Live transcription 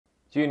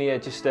Junior,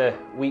 just a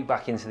week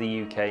back into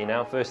the UK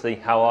now. Firstly,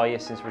 how are you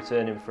since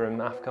returning from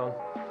AFCON?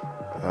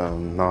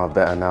 No,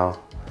 better now.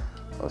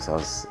 Obviously, I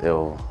was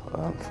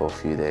ill for a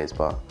few days,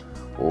 but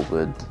all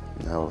good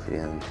and healthy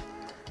and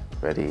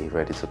ready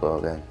to go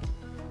again.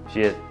 It was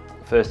your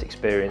first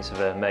experience of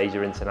a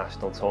major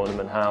international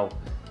tournament. How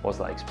was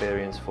that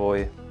experience for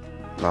you?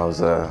 That was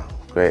a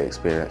great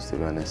experience, to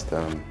be honest.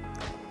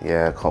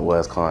 Yeah,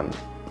 words can't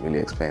really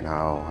explain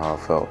how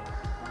I felt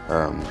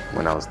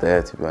when I was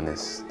there, to be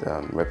honest.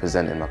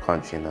 Representing my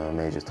country in a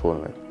major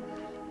tournament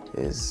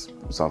is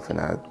something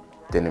I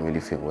didn't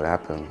really think would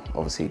happen,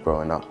 obviously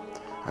growing up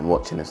and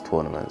watching this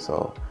tournament.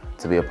 So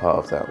to be a part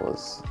of that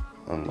was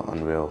an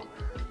unreal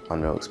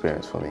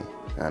experience for me,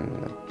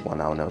 and one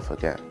I'll never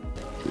forget.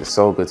 It's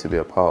so good to be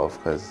a part of,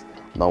 because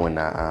knowing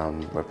that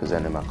I'm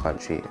representing my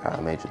country at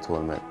a major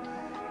tournament,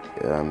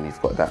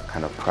 you've got that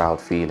kind of proud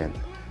feeling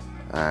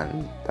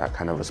and that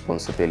kind of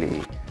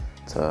responsibility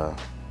to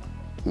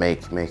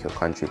make your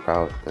country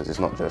proud, because it's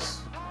not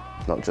just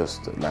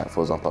like,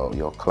 for example,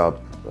 your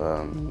club,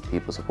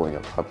 people supporting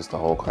your club. It's the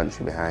whole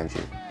country behind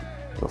you,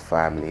 your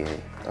family,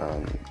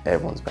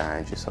 everyone's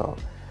behind you. So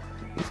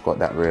you've got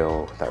that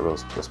real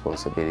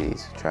responsibility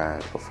to try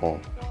and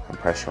perform, and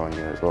pressure on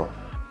you as well.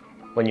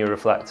 When you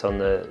reflect on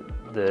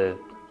the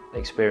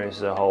experience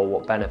as a whole,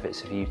 what benefits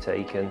have you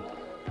taken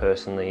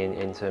personally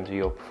in terms of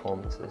your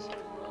performances?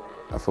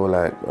 I feel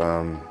like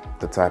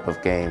the type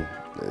of game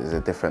is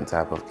a different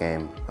type of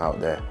game out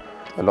there.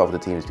 A lot of the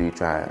teams do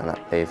try and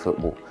play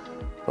football,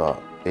 but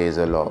it is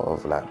a lot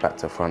of like back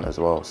to front as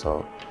well.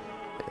 So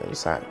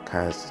it's like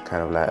kind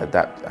of like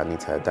adapt. I need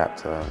to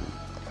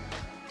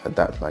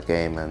adapt my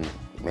game and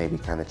maybe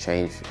kind of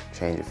change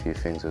a few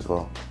things as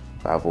well.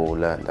 But I've all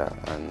learned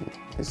that, and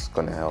it's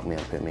going to help me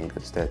and put me in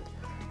good stead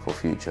for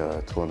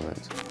future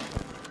tournaments.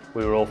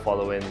 We were all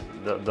following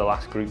the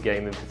last group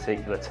game in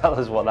particular. Tell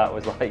us what that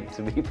was like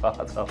to be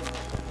part of.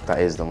 That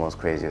is the most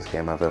craziest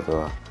game I've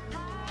ever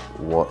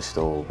watched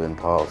or been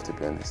part of, to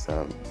be honest.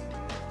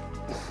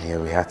 Yeah,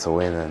 we had to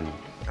win, and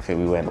I think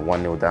we went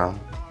 1-0 down,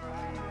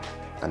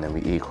 and then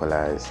we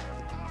equalised.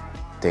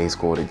 They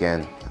scored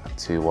again,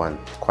 2-1,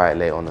 quite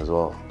late on as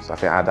well. So I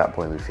think at that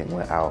point we think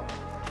we're out,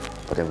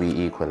 but then we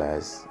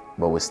equalised,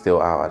 but we're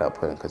still out at that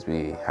point because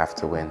we have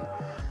to win.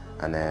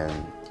 And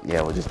then,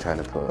 yeah, we're just trying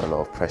to put a lot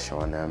of pressure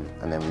on them,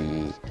 and then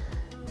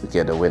we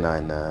get the winner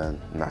in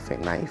I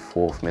think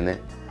 94th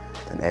minute.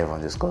 Then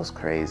everyone just goes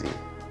crazy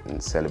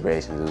in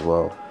celebrations as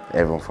well.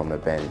 Everyone from the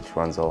bench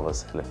runs over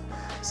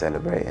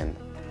celebrating,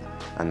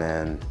 and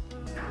then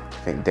I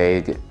think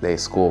they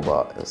score,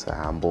 but it's a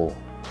handball.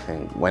 I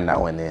think when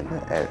that went in,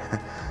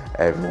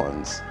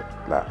 everyone's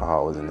like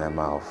heart was in their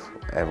mouth.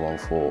 Everyone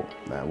thought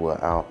that we're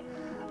out,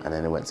 and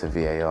then it went to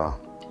VAR.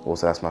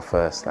 Also, that's my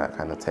first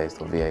kind of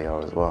taste of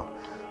VAR as well.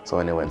 So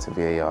when they went to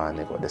VAR and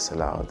they got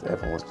disallowed,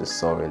 everyone was just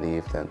so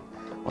relieved. And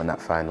when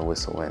that final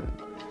whistle went,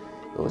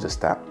 it was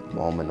just that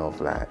moment of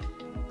like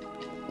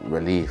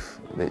relief,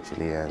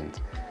 literally, and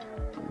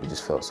we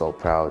just felt so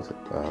proud.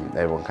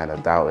 Everyone kind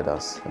of doubted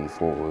us and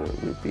thought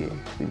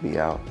we'd be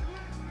out.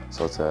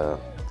 So to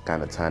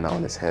kind of turn that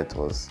on its head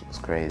was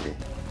crazy.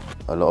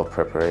 A lot of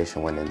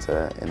preparation went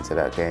into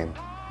that game,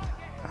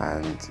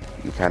 and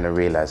you kind of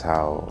realise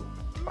how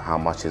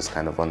much is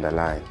kind of on the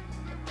line,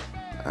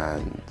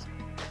 and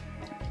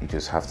you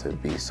just have to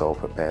be so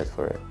prepared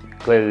for it.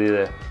 Clearly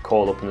the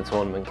call-up in the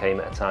tournament came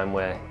at a time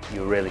where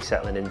you were really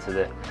settling into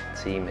the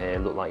team here.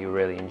 It looked like you were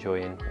really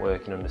enjoying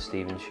working under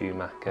Steven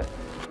Schumacher.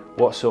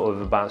 What sort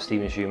of about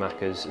Steven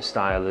Schumacher's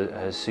style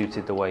has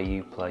suited the way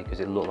you play? Because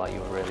it looked like you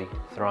were really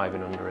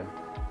thriving under him.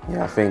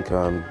 Yeah, I think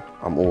I'm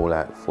all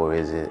for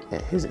his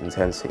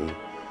intensity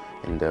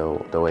in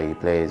the way he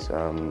plays,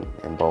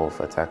 in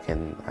both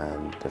attacking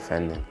and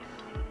defending.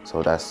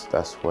 So that's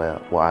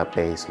what I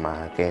base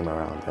my game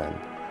around, and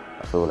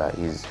I feel like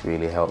he's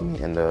really helped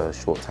me in the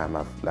short time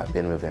I've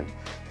been with him.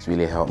 He's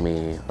really helped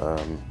me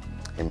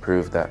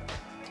improve that.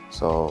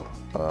 So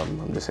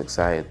I'm just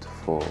excited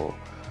for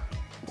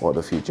what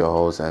the future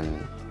holds,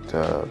 and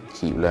to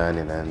keep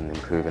learning and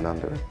improving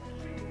under him.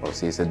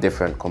 Obviously, it's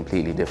a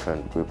completely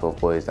different group of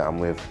boys that I'm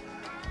with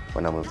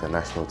when I'm with the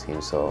national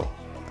team. So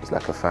it's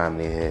like a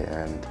family here,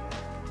 and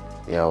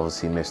yeah,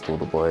 obviously missed all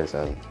the boys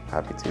and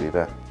happy to be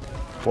back.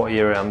 What are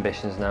your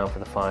ambitions now for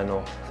the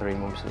final 3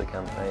 months of the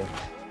campaign?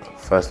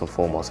 First and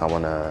foremost, I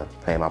want to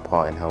play my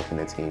part in helping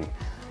the team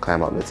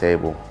climb up the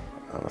table.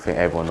 I think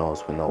everyone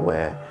knows we're not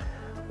where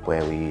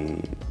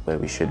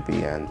we should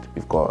be, and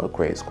we've got a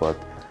great squad,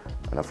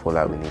 and I feel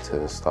like we need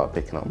to start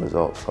picking up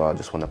results. So I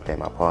just want to play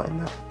my part in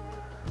that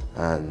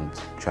and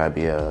try to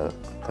be a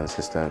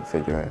consistent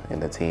figure in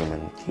the team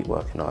and keep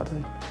working hard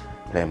and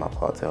play my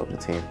part to help the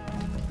team.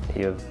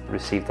 You've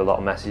received a lot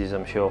of messages,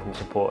 I'm sure, from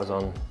supporters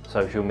on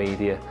social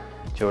media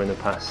during the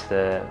past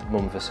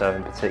month or so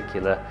in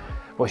particular.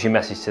 What's your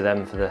message to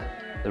them for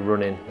the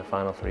run-in, the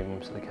final 3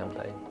 months of the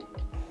campaign?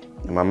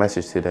 My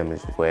message to them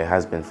is where it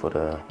has been for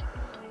the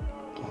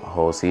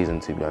whole season,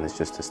 to be honest,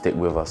 just to stick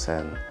with us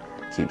and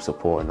keep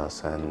supporting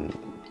us, and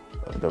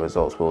the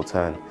results will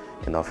turn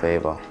in our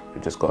favour.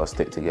 We've just got to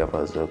stick together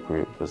as a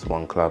group was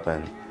one club,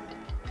 and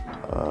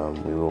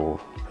we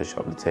all push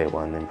up the table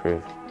and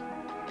improve.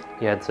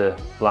 You head to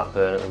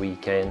Blackburn at the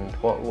weekend.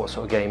 What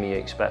sort of game are you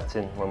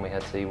expecting when we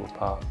head to Ewood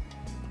Park?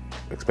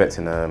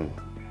 Expecting a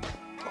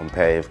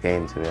competitive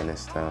game, to be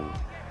honest.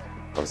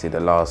 Obviously, the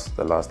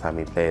last time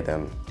we played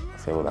them, I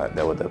feel like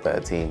they were the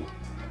better team.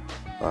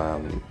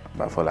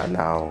 But I feel like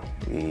now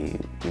we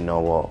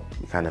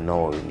kind of know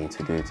what we need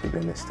to do, to be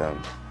honest.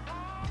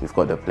 We've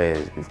got the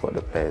players,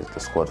 the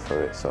squad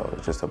for it. So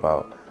it's just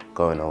about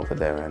going over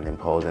there and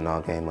imposing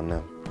our game on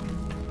them.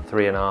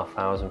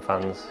 3,500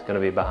 fans going to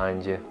be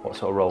behind you. What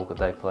sort of role could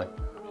they play?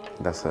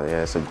 It's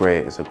a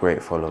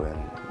great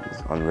following.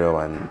 It's unreal,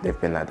 and they've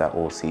been like that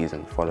all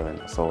season, following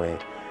us away.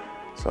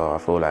 So I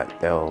feel like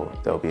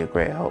they'll be a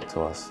great help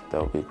to us.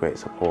 They'll be great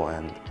support,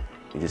 and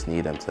we just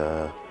need them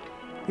to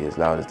be as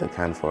loud as they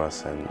can for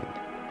us and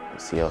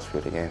see us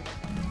through the game.